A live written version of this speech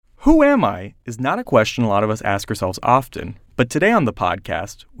Who am I is not a question a lot of us ask ourselves often, but today on the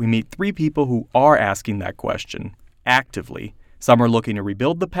podcast, we meet three people who are asking that question, actively. Some are looking to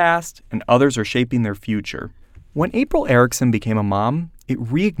rebuild the past, and others are shaping their future. When April Erickson became a mom, it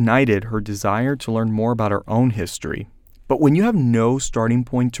reignited her desire to learn more about her own history. But when you have no starting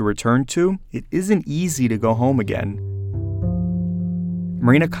point to return to, it isn't easy to go home again.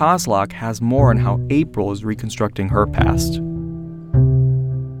 Marina Kozlak has more on how April is reconstructing her past.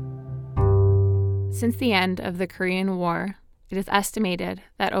 Since the end of the Korean War, it is estimated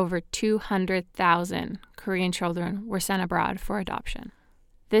that over 200,000 Korean children were sent abroad for adoption.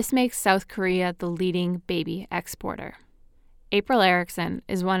 This makes South Korea the leading baby exporter. April Erickson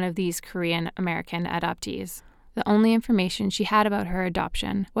is one of these Korean-American adoptees. The only information she had about her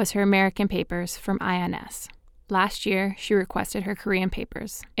adoption was her American papers from INS. Last year, she requested her Korean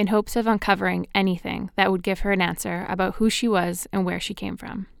papers in hopes of uncovering anything that would give her an answer about who she was and where she came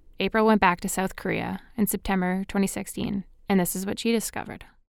from. April went back to South Korea in September 2016, and this is what she discovered.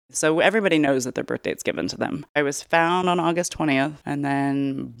 So everybody knows that their birth date's given to them. I was found on August 20th, and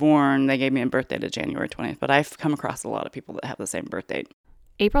then born, they gave me a birth date of January 20th, but I've come across a lot of people that have the same birth date.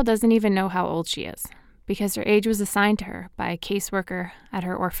 April doesn't even know how old she is, because her age was assigned to her by a caseworker at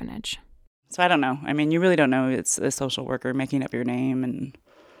her orphanage. So I don't know. I mean, you really don't know. It's a social worker making up your name and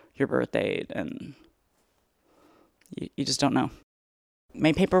your birth date, and you just don't know.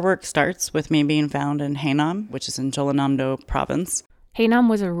 My paperwork starts with me being found in Haenam, which is in Jeollanam-do province. Haenam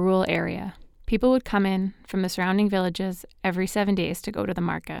was a rural area. People would come in from the surrounding villages every 7 days to go to the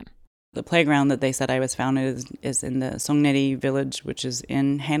market. The playground that they said I was found is in the Songneri village, which is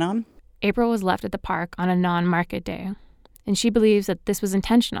in Haenam. April was left at the park on a non-market day, and she believes that this was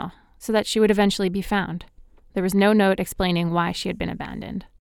intentional, so that she would eventually be found. There was no note explaining why she had been abandoned.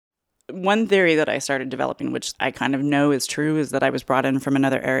 One theory that I started developing, which I kind of know is true, is that I was brought in from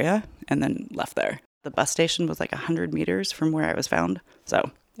another area and then left there. The bus station was like 100 meters from where I was found,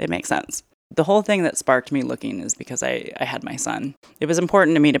 so it makes sense. The whole thing that sparked me looking is because I had my son. It was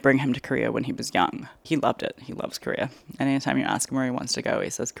important to me to bring him to Korea when he was young. He loved it. He loves Korea. And anytime you ask him where he wants to go, he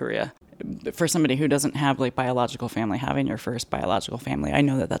says Korea. For somebody who doesn't have like biological family, having your first biological family, I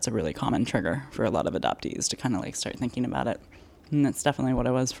know that that's a really common trigger for a lot of adoptees to kind of like start thinking about it. And that's definitely what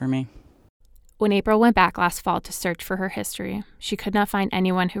it was for me. When April went back last fall to search for her history, she could not find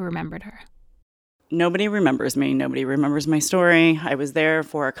anyone who remembered her. Nobody remembers me. Nobody remembers my story. I was there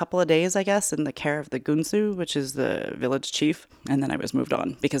for a couple of days, I guess, in the care of the Gunsu, which is the village chief. And then I was moved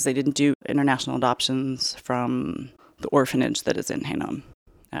on because they didn't do international adoptions from the orphanage that is in Haenam.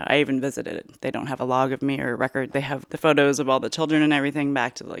 I even visited it. They don't have a log of me or a record. They have the photos of all the children and everything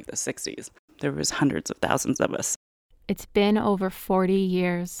back to like the 60s. There was hundreds of thousands of us. It's been over 40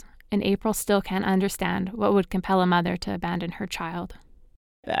 years, and April still can't understand what would compel a mother to abandon her child.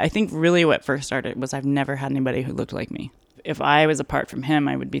 I think really what first started was I've never had anybody who looked like me. If I was apart from him,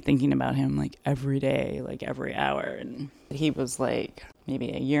 I would be thinking about him like every day, like every hour. And he was like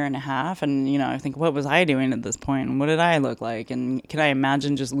maybe a year and a half. And, you know, I think, what was I doing at this point? And what did I look like? And can I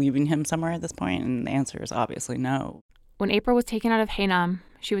imagine just leaving him somewhere at this point? And the answer is obviously no. When April was taken out of Haenam,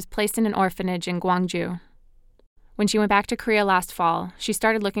 she was placed in an orphanage in Gwangju. When she went back to Korea last fall, she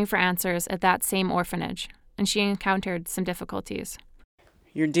started looking for answers at that same orphanage, and she encountered some difficulties.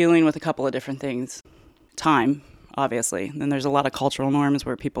 You're dealing with a couple of different things. Time, obviously. Then there's a lot of cultural norms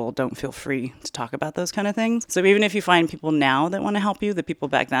where people don't feel free to talk about those kind of things. So even if you find people now that want to help you, the people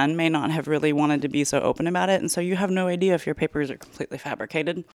back then may not have really wanted to be so open about it. And so you have no idea if your papers are completely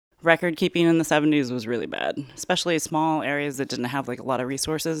fabricated. Record keeping in the 70s was really bad, especially small areas that didn't have like a lot of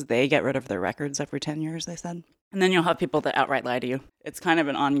resources. They get rid of their records every 10 years, they said. And then you'll have people that outright lie to you. It's kind of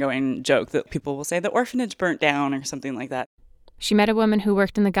an ongoing joke that people will say the orphanage burnt down or something like that. She met a woman who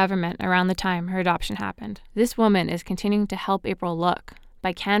worked in the government around the time her adoption happened. This woman is continuing to help April look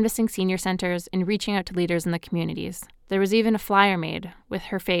by canvassing senior centers and reaching out to leaders in the communities. There was even a flyer made with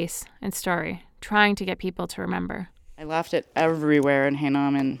her face and story, trying to get people to remember. I left it everywhere in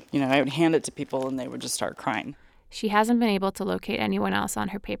Haenam, and, I would hand it to people and they would just start crying. She hasn't been able to locate anyone else on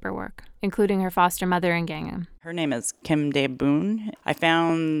her paperwork, including her foster mother in Gangnam. Her name is Kim Dae-boon. I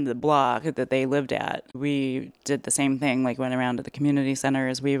found the block that they lived at. We did the same thing, like went around to the community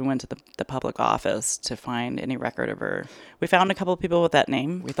centers. We even went to the public office to find any record of her. We found a couple of people with that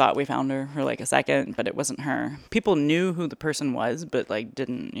name. We thought we found her for like a second, but it wasn't her. People knew who the person was, but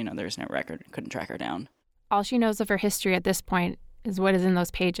didn't, there was no record, couldn't track her down. All she knows of her history at this point is what is in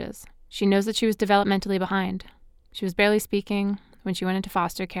those pages. She knows that she was developmentally behind. She was barely speaking when she went into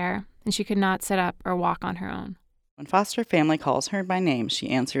foster care, and she could not sit up or walk on her own. When foster family calls her by name,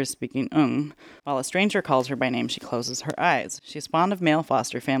 she answers speaking While a stranger calls her by name, she closes her eyes. She's fond of male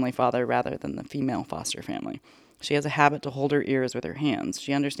foster family father rather than the female foster family. She has a habit to hold her ears with her hands.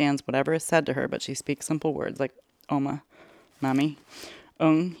 She understands whatever is said to her, but she speaks simple words like Oma, Mommy,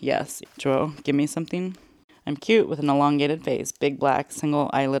 yes, Joe, give me something. I'm cute with an elongated face, big black,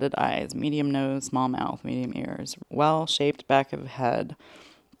 single eyelided eyes, medium nose, small mouth, medium ears, well-shaped back of head,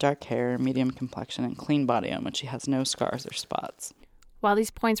 dark hair, medium complexion, and clean body on which she has no scars or spots. While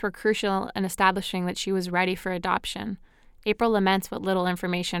these points were crucial in establishing that she was ready for adoption, April laments what little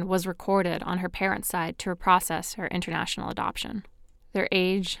information was recorded on her parents' side to process her international adoption. Their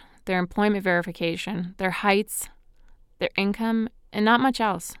age, their employment verification, their heights, their income, and not much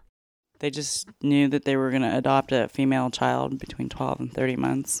else. They just knew that they were going to adopt a female child between 12 and 30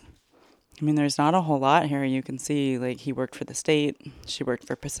 months. I mean, there's not a whole lot here. You can see, like, he worked for the state. She worked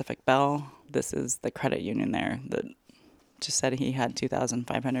for Pacific Bell. This is the credit union there that just said he had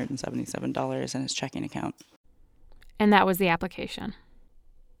 $2,577 in his checking account. And that was the application.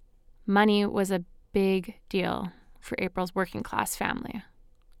 Money was a big deal for April's working class family,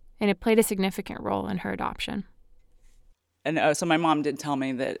 and it played a significant role in her adoption. And so my mom did tell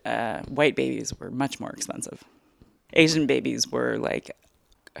me that white babies were much more expensive. Asian babies were like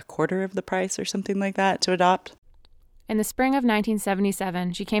a quarter of the price or something like that to adopt. In the spring of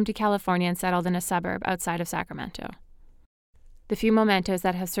 1977, she came to California and settled in a suburb outside of Sacramento. The few mementos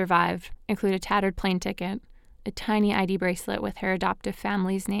that have survived include a tattered plane ticket, a tiny ID bracelet with her adoptive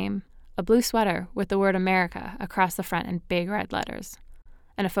family's name, a blue sweater with the word America across the front in big red letters,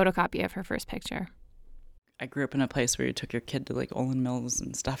 and a photocopy of her first picture. I grew up in a place where you took your kid to like Olin Mills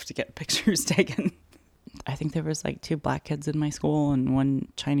and stuff to get pictures taken. I think there was like 2 black kids in my school and 1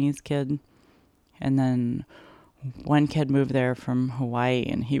 Chinese kid. And then one kid moved there from Hawaii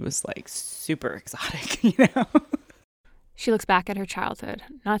and he was like super exotic, you know? She looks back at her childhood,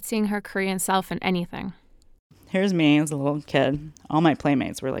 not seeing her Korean self in anything. Here's me as a little kid. All my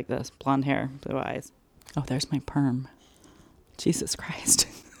playmates were like this, blonde hair, blue eyes. Oh, there's my perm. Jesus Christ.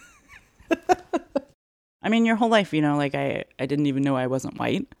 I mean, your whole life, you know, like I didn't even know I wasn't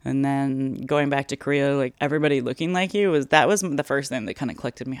white. And then going back to Korea, like everybody looking like you was the first thing that kind of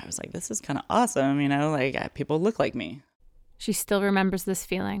clicked in me. I was like, this is kind of awesome, you know, like people look like me. She still remembers this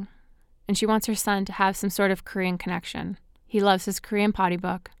feeling, and she wants her son to have some sort of Korean connection. He loves his Korean potty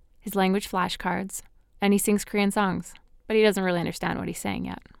book, his language flashcards, and he sings Korean songs, but he doesn't really understand what he's saying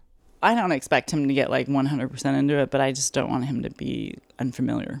yet. I don't expect him to get like 100% into it, but I just don't want him to be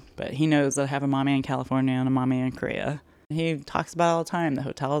unfamiliar. But he knows that I have a mommy in California and a mommy in Korea. He talks about it all the time, the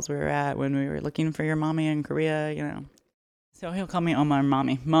hotels we were at when we were looking for your mommy in Korea, you know. So he'll call me Oma or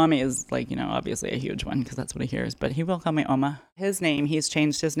Mommy. Mommy is like, you know, obviously a huge one because that's what he hears, but he will call me Oma. He's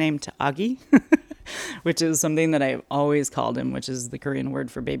changed his name to Agi, which is something that I've always called him, which is the Korean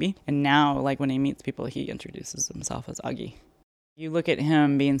word for baby. And now, like when he meets people, he introduces himself as Agi. You look at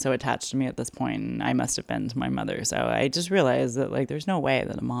him being so attached to me at this point, and I must have been to my mother. So I just realized that, like, there's no way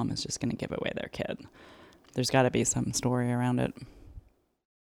that a mom is just going to give away their kid. There's got to be some story around it.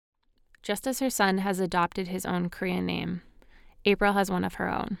 Just as her son has adopted his own Korean name, April has one of her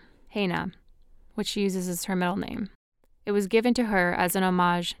own, Haena, which she uses as her middle name. It was given to her as an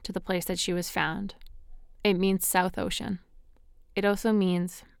homage to the place that she was found. It means South Ocean. It also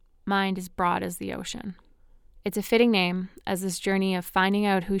means mind as broad as the ocean. It's a fitting name, as this journey of finding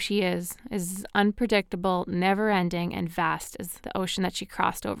out who she is as unpredictable, never-ending, and vast as the ocean that she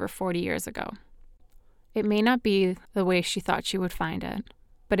crossed over 40 years ago. It may not be the way she thought she would find it,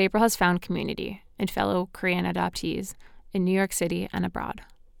 but April has found community and fellow Korean adoptees in New York City and abroad.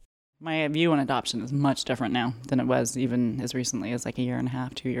 My view on adoption is much different now than it was even as recently as like a year and a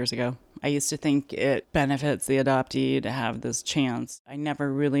half, 2 years ago. I used to think it benefits the adoptee to have this chance. I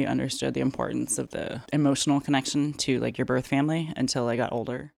never really understood the importance of the emotional connection to like your birth family until I got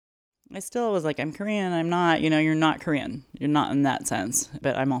older. I still was like, I'm Korean, I'm not, you know, you're not Korean. You're not in that sense,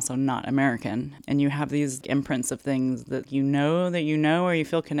 but I'm also not American. And you have these imprints of things that you know or you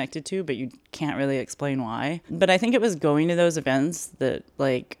feel connected to, but you can't really explain why. But I think it was going to those events that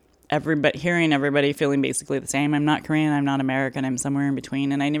like, hearing everybody feeling basically the same. I'm not Korean, I'm not American, I'm somewhere in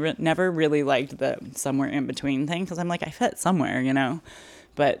between. And I never really liked the somewhere in between thing because I'm like, I fit somewhere, you know.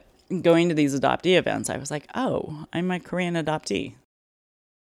 But going to these adoptee events, I was like, oh, I'm a Korean adoptee.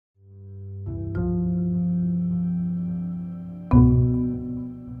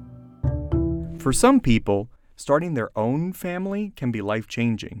 For some people, starting their own family can be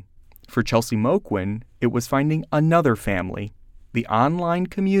life-changing. For Chelsea Moquin, it was finding another family, the online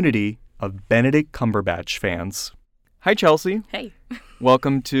community of Benedict Cumberbatch fans. Hi, Chelsea. Hey.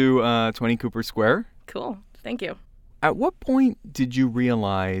 Welcome to 20 Cooper Square. Cool. Thank you. At what point did you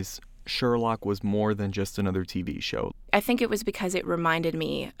realize Sherlock was more than just another TV show? I think it was because it reminded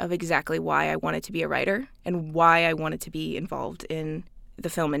me of exactly why I wanted to be a writer and why I wanted to be involved in the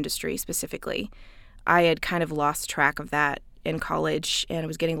film industry specifically. I had kind of lost track of that in college, and I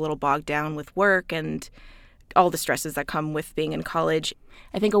was getting a little bogged down with work and all the stresses that come with being in college.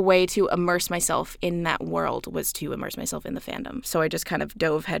 I think a way to immerse myself in that world was to immerse myself in the fandom. So I just kind of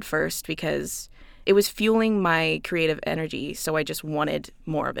dove headfirst because it was fueling my creative energy, so I just wanted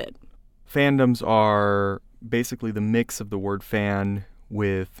more of it. Fandoms are basically the mix of the word fan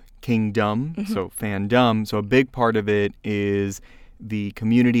with kingdom, so fandom. So a big part of it is the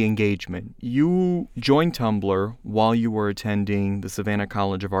community engagement. You joined Tumblr while you were attending the Savannah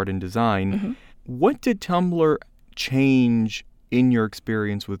College of Art and Design. What did Tumblr change in your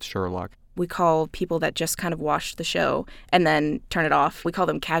experience with Sherlock? We call people that just kind of watch the show and then turn it off, we call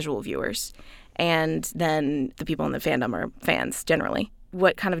them casual viewers. And then the people in the fandom are fans generally.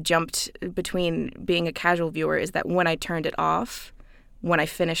 What kind of jumped between being a casual viewer is that when I turned it off, when I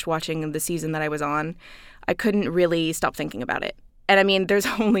finished watching the season that I was on, I couldn't really stop thinking about it. And I mean, there's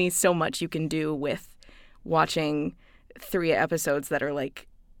only so much you can do with watching 3 episodes that are like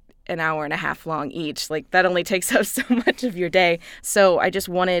an hour and a half long each. Like, that only takes up so much of your day. So I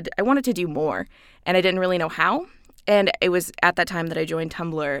wanted to do more, and I didn't really know how. And it was at that time that I joined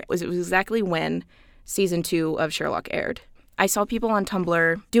Tumblr. It was exactly when season 2 of Sherlock aired. I saw people on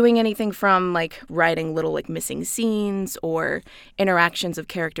Tumblr doing anything from like writing little like missing scenes or interactions of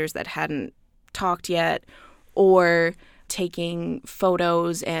characters that hadn't talked yet, or taking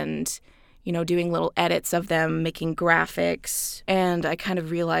photos and, you know, doing little edits of them, making graphics. And I kind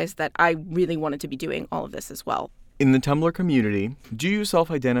of realized that I really wanted to be doing all of this as well. In the Tumblr community, do you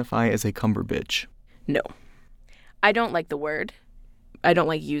self-identify as a cumber bitch? No. I don't like the word. I don't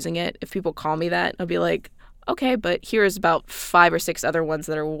like using it. If people call me that, I'll be like, okay, but here's about 5 or 6 other ones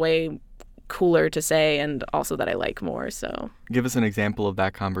that are way cooler to say and also that I like more. So give us an example of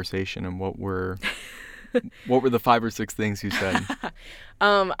that conversation and what were the 5 or 6 things you said?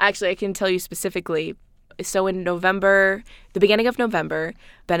 Actually, I can tell you specifically. So in November, the beginning of November,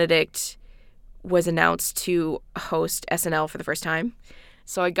 Benedict was announced to host SNL for the first time.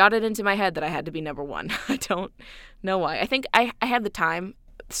 So I got it into my head that I had to be number 1. I don't know why. I think I had the time.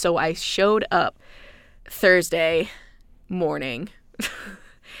 So I showed up Thursday morning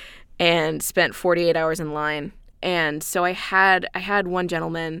and spent 48 hours in line. And so I had one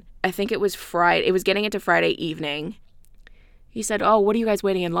gentleman, I think it was getting into Friday evening. He said, "Oh, what are you guys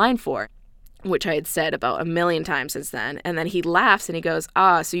waiting in line for?" Which I had said about 1,000,000 times since then. And then he laughs and he goes,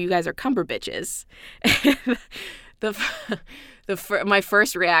 "So you guys are cumber bitches." My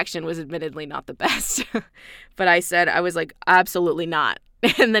first reaction was admittedly not the best. But I was like, absolutely not.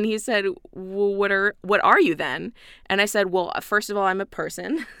 And then he said, well, what are you then? And I said, well, first of all, I'm a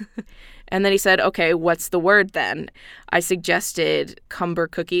person. And then he said, okay, what's the word then? I suggested cumber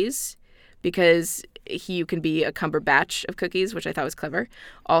cookies because you can be a cumber batch of cookies, which I thought was clever.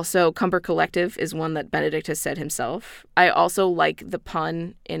 Also, cumber collective is one that Benedict has said himself. I also like the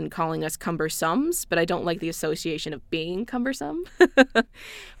pun in calling us cumbersomes, but I don't like the association of being cumbersome.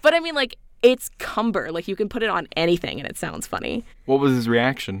 But I mean, like, it's cumber. Like, you can put it on anything and it sounds funny. What was his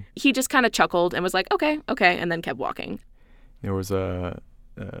reaction? He just kind of chuckled and was like, okay, and then kept walking. There was a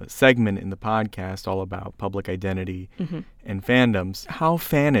segment in the podcast all about public identity and fandoms. How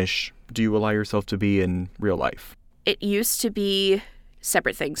fanish do you allow yourself to be in real life? It used to be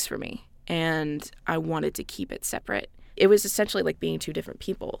separate things for me, and I wanted to keep it separate. It was essentially like being 2 different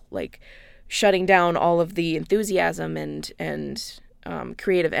people, like shutting down all of the enthusiasm and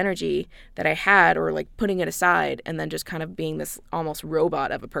creative energy that I had, or like putting it aside, and then just kind of being this almost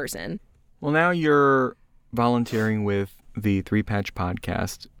robot of a person. Well, now you're volunteering with the 3Patch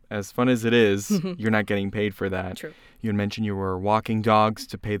podcast. As fun as it is, you're not getting paid for that. True. You had mentioned you were walking dogs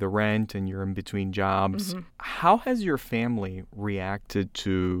to pay the rent and you're in between jobs. How has your family reacted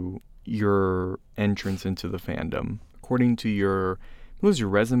to your entrance into the fandom? According to your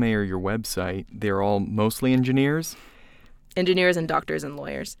resume or your website, they're all mostly engineers? Engineers and doctors and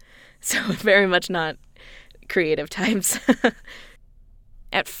lawyers. So very much not creative types.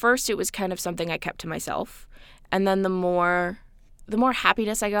 At first, it was kind of something I kept to myself. And then the more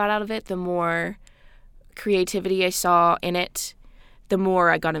happiness I got out of it, the more creativity I saw in it, the more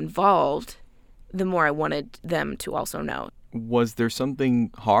I got involved, the more I wanted them to also know. Was there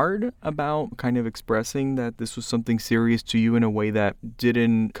something hard about kind of expressing that this was something serious to you in a way that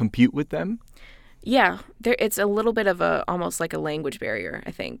didn't compute with them? Yeah, it's a little bit of almost like a language barrier,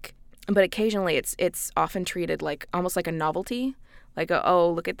 I think. But occasionally it's often treated like almost like a novelty. Like,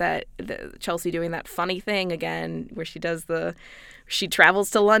 oh, look at that, Chelsea doing that funny thing again, where she travels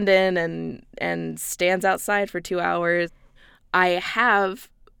to London and stands outside for 2 hours. I have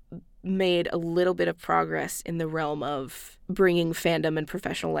made a little bit of progress in the realm of bringing fandom and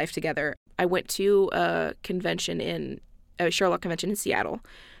professional life together. I went to a Sherlock convention in Seattle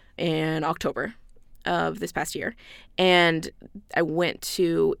in October of this past year, and I went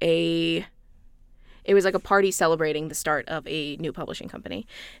to it was like a party celebrating the start of a new publishing company,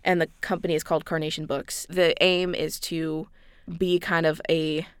 and the company is called Carnation Books. The aim is to be kind of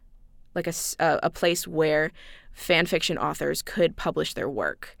a place where fan fiction authors could publish their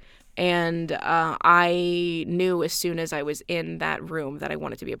work. And I knew as soon as I was in that room that I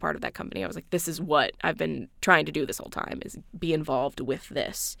wanted to be a part of that company. I was like, this is what I've been trying to do this whole time, is be involved with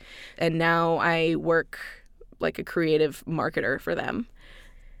this. And now I work like a creative marketer for them.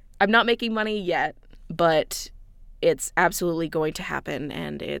 I'm not making money yet, but it's absolutely going to happen,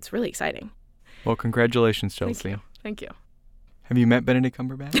 and it's really exciting. Well, congratulations, Chelsea. Thank you. Have you met Benedict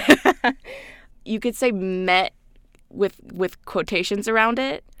Cumberbatch? You could say met with quotations around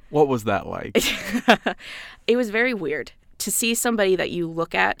it. What was that like? It was very weird to see somebody that you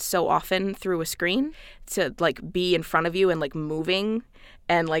look at so often through a screen, to like be in front of you and like moving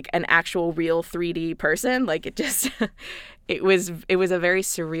and like an actual real 3D person. Like it just, it was a very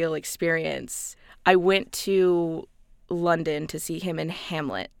surreal experience. I went to London to see him in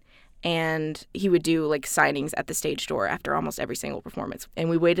Hamlet, and he would do like signings at the stage door after almost every single performance. And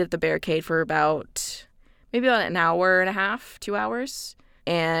we waited at the barricade for maybe about an hour and a half, 2 hours.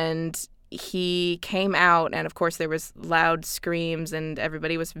 And he came out, and of course there was loud screams and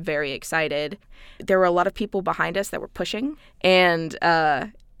everybody was very excited. There were a lot of people behind us that were pushing, and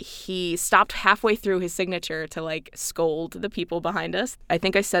he stopped halfway through his signature to like scold the people behind us. I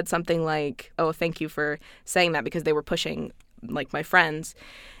think I said something like, "Oh, thank you for saying that," because they were pushing like my friends.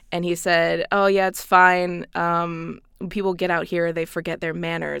 And he said, "Oh yeah, it's fine. When people get out here, they forget their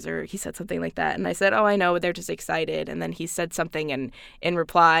manners," or he said something like that. And I said, "Oh, I know, they're just excited." And then he said something in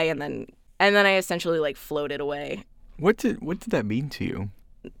reply, and then I essentially like floated away. What did that mean to you?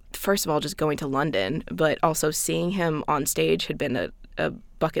 First of all, just going to London, but also seeing him on stage had been a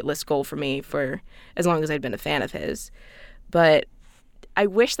bucket list goal for me for as long as I'd been a fan of his. But I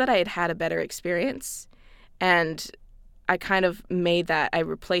wish that I had had a better experience, and I kind of I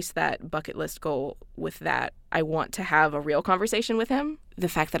replaced that bucket list goal with that I want to have a real conversation with him. The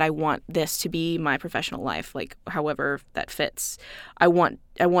fact that I want this to be my professional life, like however that fits. I want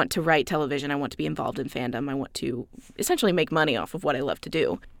to write television. I want to be involved in fandom. I want to essentially make money off of what I love to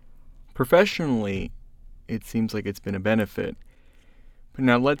do. Professionally, it seems like it's been a benefit. But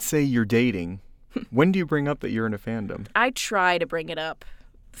now let's say you're dating. When do you bring up that you're in a fandom? I try to bring it up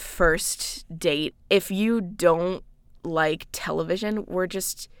first date. If you don't like television, we're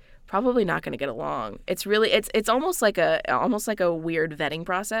just probably not going to get along. It's really it's almost like a weird vetting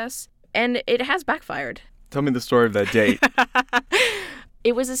process, and it has backfired. Tell me the story of that date.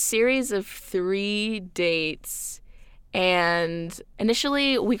 It was a series of 3 dates, and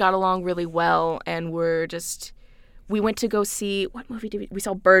initially we got along really well, and we went to go see, what movie did we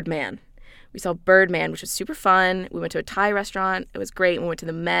saw Birdman. We saw Birdman, which was super fun. We went to a Thai restaurant. It was great. We went to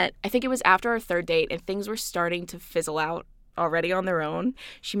the Met. I think it was after our 3rd date, and things were starting to fizzle out already on their own.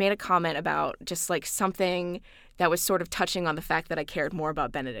 She made a comment about just like something that was sort of touching on the fact that I cared more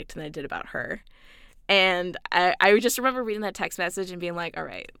about Benedict than I did about her. And I just remember reading that text message and being like, all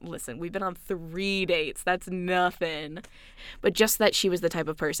right, listen, we've been on 3 dates. That's nothing. But just that she was the type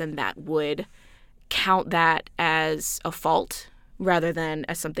of person that would count that as a fault rather than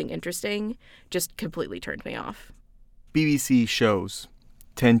as something interesting just completely turned me off. BBC shows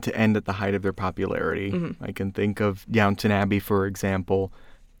tend to end at the height of their popularity. Mm-hmm. I can think of Downton Abbey, for example.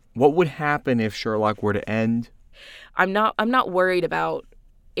 What would happen if Sherlock were to end? I'm not worried about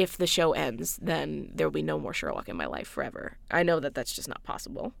if the show ends, then there will be no more Sherlock in my life forever. I know that that's just not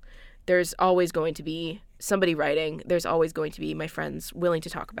possible. There's always going to be somebody writing. There's always going to be my friends willing to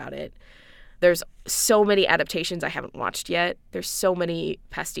talk about it. There's so many adaptations I haven't watched yet. There's so many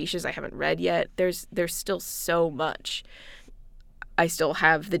pastiches I haven't read yet. There's still so much. I still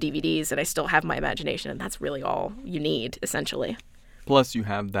have the DVDs, and I still have my imagination, and that's really all you need, essentially. Plus, you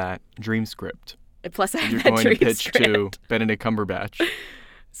have that dream script. Plus, I have you're that going dream to pitch script. to Benedict Cumberbatch.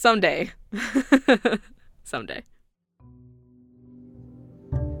 Someday. Someday.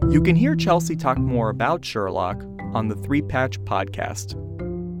 You can hear Chelsea talk more about Sherlock on the 3 Patch podcast.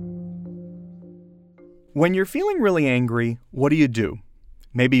 When you're feeling really angry, what do?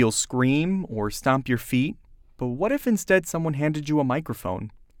 Maybe you'll scream or stomp your feet, but what if instead someone handed you a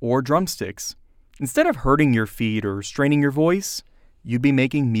microphone or drumsticks? Instead of hurting your feet or straining your voice, you'd be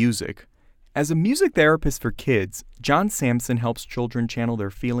making music. As a music therapist for kids, John Sampson helps children channel their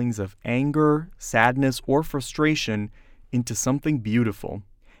feelings of anger, sadness, or frustration into something beautiful.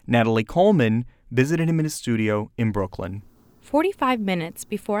 Natalie Coleman visited him in his studio in Brooklyn. 45 minutes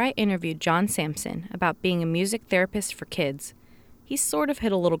before I interviewed John Sampson about being a music therapist for kids, he sort of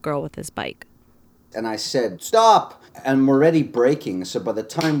hit a little girl with his bike. And I said, stop! And I'm already braking, so by the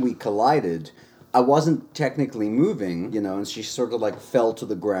time we collided, I wasn't technically moving, and she sort of like fell to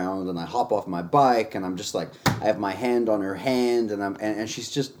the ground, and I hop off my bike, and I'm just like, I have my hand on her hand, and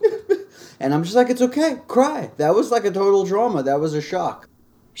she's just, and I'm just like, it's okay, cry. That was like a total trauma. That was a shock.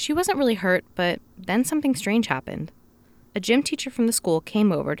 She wasn't really hurt, but then something strange happened. A gym teacher from the school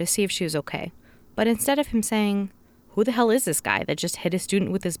came over to see if she was okay, but instead of him saying, "Who the hell is this guy that just hit a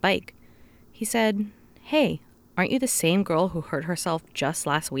student with his bike?" he said, "Hey, aren't you the same girl who hurt herself just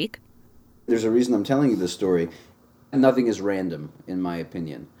last week?" There's a reason I'm telling you this story. Nothing is random, in my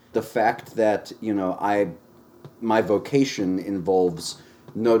opinion. The fact that, my vocation involves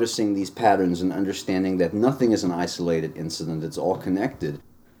noticing these patterns and understanding that nothing is an isolated incident, it's all connected.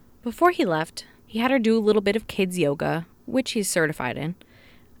 Before he left, he had her do a little bit of kids yoga, which he's certified in,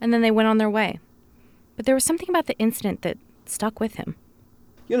 and then they went on their way. But there was something about the incident that stuck with him.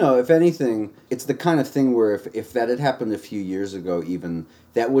 If anything, it's the kind of thing where if that had happened a few years ago even,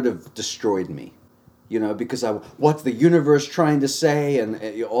 that would have destroyed me. Because what's the universe trying to say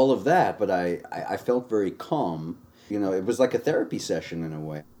and all of that, but I felt very calm. It was like a therapy session in a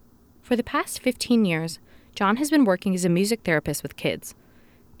way. For the past 15 years, John has been working as a music therapist with kids.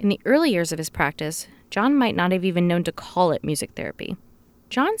 In the early years of his practice, John might not have even known to call it music therapy.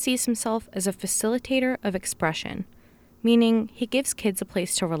 John sees himself as a facilitator of expression, meaning he gives kids a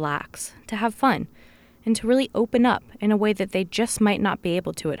place to relax, to have fun, and to really open up in a way that they just might not be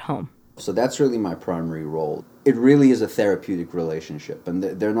able to at home. So that's really my primary role. It really is a therapeutic relationship, and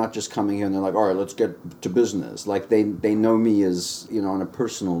they're not just coming here and they're like, all right, let's get to business. Like they know me as, on a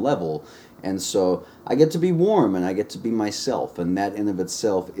personal level, and so I get to be warm and I get to be myself, and that in of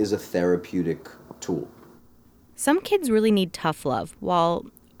itself is a therapeutic tool. Some kids really need tough love, while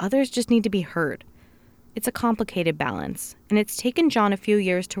others just need to be heard. It's a complicated balance, and it's taken John a few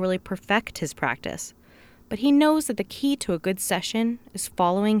years to really perfect his practice. But he knows that the key to a good session is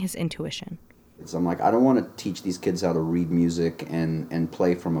following his intuition. So I'm like, I don't want to teach these kids how to read music and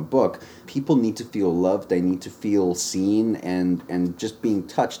play from a book. People need to feel loved, they need to feel seen and just being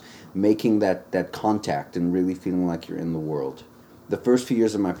touched, making that contact and really feeling like you're in the world. The first few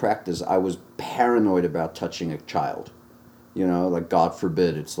years of my practice, I was paranoid about touching a child. Like God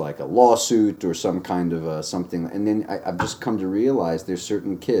forbid, it's like a lawsuit or some kind of something. And then I've just come to realize there's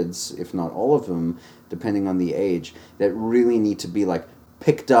certain kids, if not all of them, depending on the age, that really need to be like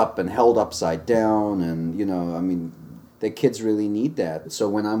picked up and held upside down. And, the kids really need that. So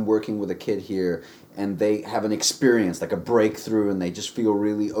when I'm working with a kid here and they have an experience, like a breakthrough, and they just feel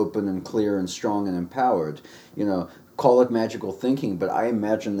really open and clear and strong and empowered, call it magical thinking, but I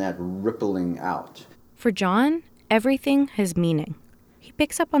imagine that rippling out. For John, everything has meaning. He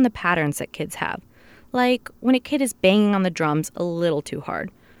picks up on the patterns that kids have, like when a kid is banging on the drums a little too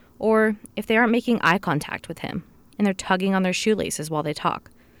hard, or if they aren't making eye contact with him and they're tugging on their shoelaces while they talk.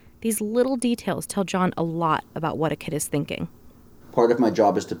 These little details tell John a lot about what a kid is thinking. Part of my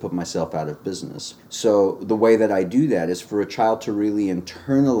job is to put myself out of business. So the way that I do that is for a child to really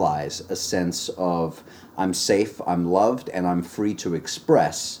internalize a sense of I'm safe, I'm loved, and I'm free to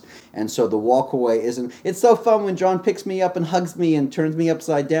express. And so the walk away isn't, it's so fun when John picks me up and hugs me and turns me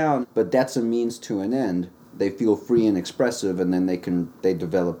upside down, but that's a means to an end. They feel free and expressive, and then they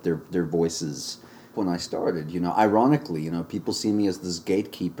develop their voices. When I started, ironically, people see me as this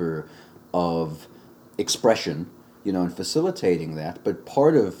gatekeeper of expression, and facilitating that. But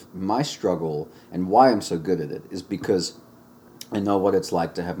part of my struggle and why I'm so good at it is because I know what it's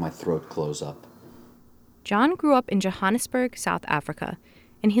like to have my throat close up. John grew up in Johannesburg, South Africa,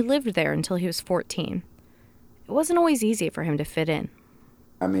 and he lived there until he was 14. It wasn't always easy for him to fit in.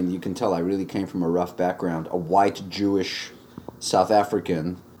 You can tell I really came from a rough background, a white Jewish South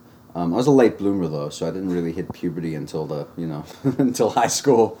African. I was a late bloomer though, so I didn't really hit puberty until until high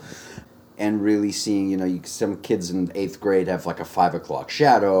school. And really seeing, some kids in 8th grade have like a 5 o'clock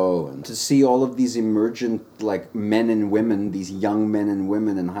shadow, and to see all of these emergent like men and women, these young men and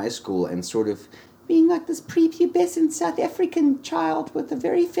women in high school, and sort of being like this prepubescent South African child with a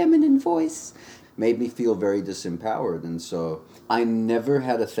very feminine voice, made me feel very disempowered. And so I never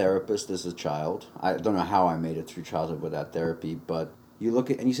had a therapist as a child. I don't know how I made it through childhood without therapy, but you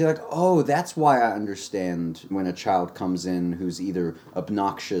look at and you say like, oh, that's why I understand when a child comes in who's either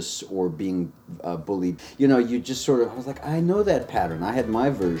obnoxious or being bullied. You know, you just sort of, I was like, I know that pattern. I had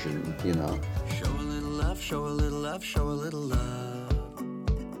my version, you know. Show a little love, show a little love, show a little love.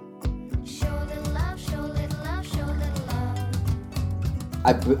 Show a little love, show a little love, show a little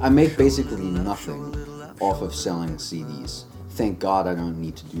love. I make basically nothing off of selling CDs. Thank God I don't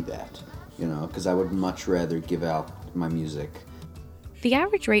need to do that, you know, because I would much rather give out my music. The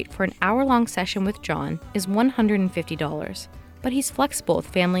average rate for an hour-long session with John is $150, but he's flexible with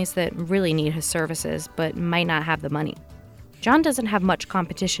families that really need his services but might not have the money. John doesn't have much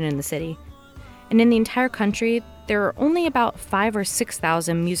competition in the city, and in the entire country, there are only about 5,000 or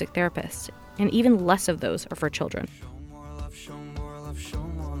 6,000 music therapists, and even less of those are for children.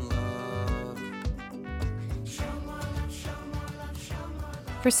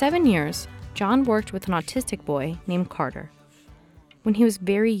 For 7 years, John worked with an autistic boy named Carter. When he was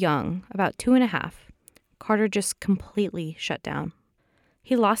very young, about 2.5, Carter just completely shut down.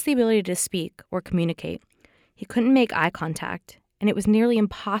 He lost the ability to speak or communicate. He couldn't make eye contact, and it was nearly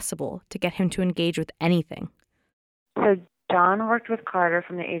impossible to get him to engage with anything. So John worked with Carter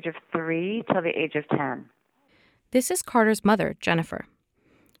from the age of 3 till the age of 10. This is Carter's mother, Jennifer.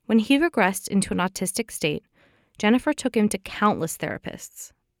 When he regressed into an autistic state, Jennifer took him to countless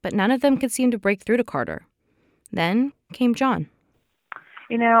therapists, but none of them could seem to break through to Carter. Then came John.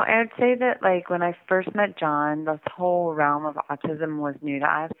 You know, I would say that, like, when I first met John, this whole realm of autism was new to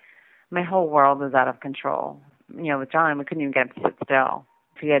us. My whole world was out of control. You know, with John, we couldn't even get him to sit still.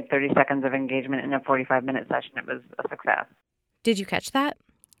 If he had 30 seconds of engagement in a 45-minute session, it was a success. Did you catch that?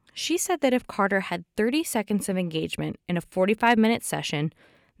 She said that if Carter had 30 seconds of engagement in a 45-minute session,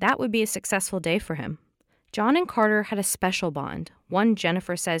 that would be a successful day for him. John and Carter had a special bond, one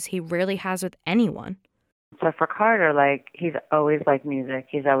Jennifer says he rarely has with anyone. So for Carter, like, he's always liked music.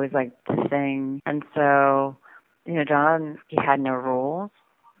 He's always liked to sing. And so, you know, John, he had no rules.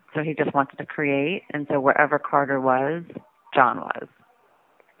 So he just wanted to create. And so wherever Carter was, John was.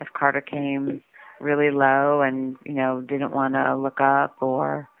 If Carter came really low and, you know, didn't want to look up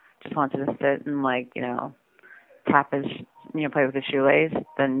or just wanted to sit and, like, you know, tap his, you know, play with his shoelace,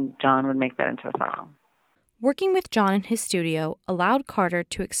 then John would make that into a song. Working with John in his studio allowed Carter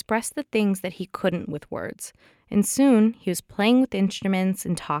to express the things that he couldn't with words, and soon he was playing with instruments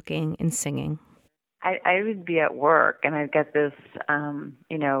and talking and singing. I would be at work and I'd get this,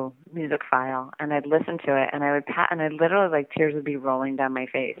 you know, music file, and I'd listen to it, and I would and I'd literally, like, tears would be rolling down my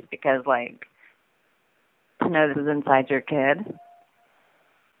face because, like, to know this is inside your kid.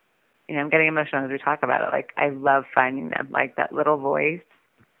 You know, I'm getting emotional as we talk about it. Like, I love finding them, like, that little voice,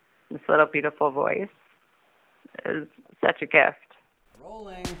 this little beautiful voice. Is such a gift.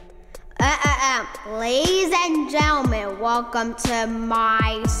 Rolling. Ladies and gentlemen, welcome to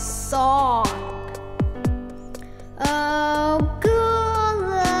my song. Oh, cool,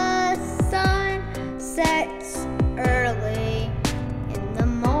 the sun sets early. In the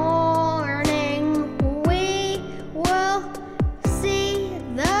morning, we will see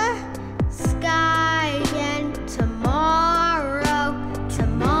the sky again. Tomorrow.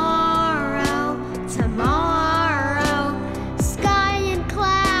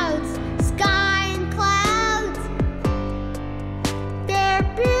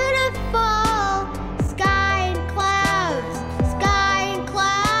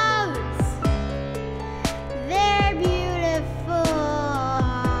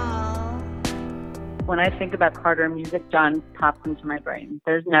 When I think about Carter music, John pops into my brain.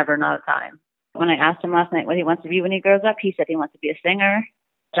 There's never not a time. When I asked him last night what he wants to be when he grows up, he said he wants to be a singer.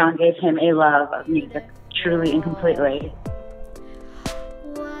 John gave him a love of music, truly and completely.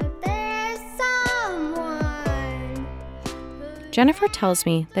 Jennifer tells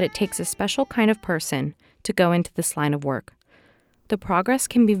me that it takes a special kind of person to go into this line of work. The progress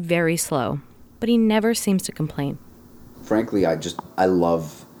can be very slow, but he never seems to complain. Frankly, I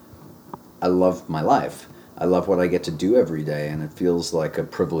love my life. I love what I get to do every day, and it feels like a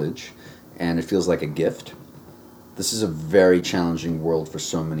privilege, and it feels like a gift. This is a very challenging world for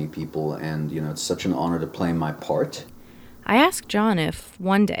so many people, and, you know, it's such an honor to play my part. I asked John if,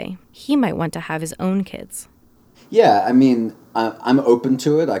 one day, he might want to have his own kids. Yeah, I mean, I'm open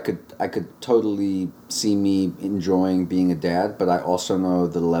to it. I could totally see me enjoying being a dad, but I also know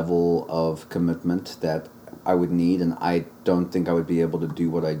the level of commitment that I would need, and I don't think I would be able to do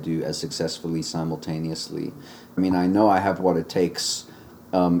what I do as successfully simultaneously. I mean, I know I have what it takes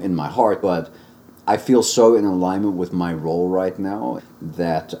in my heart, but I feel so in alignment with my role right now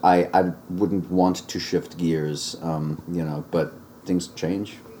that I wouldn't want to shift gears, you know, but things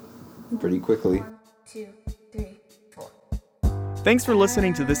change pretty quickly. 1, 2, 3, 4. Thanks for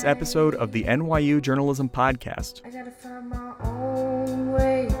listening to this episode of the NYU Journalism Podcast. I gotta find my own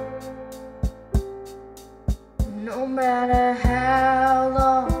way, no matter how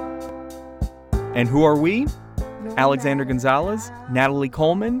long. And who are we? Alexander Gonzalez, Natalie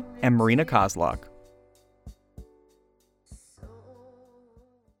Coleman, and Marina Kozlock.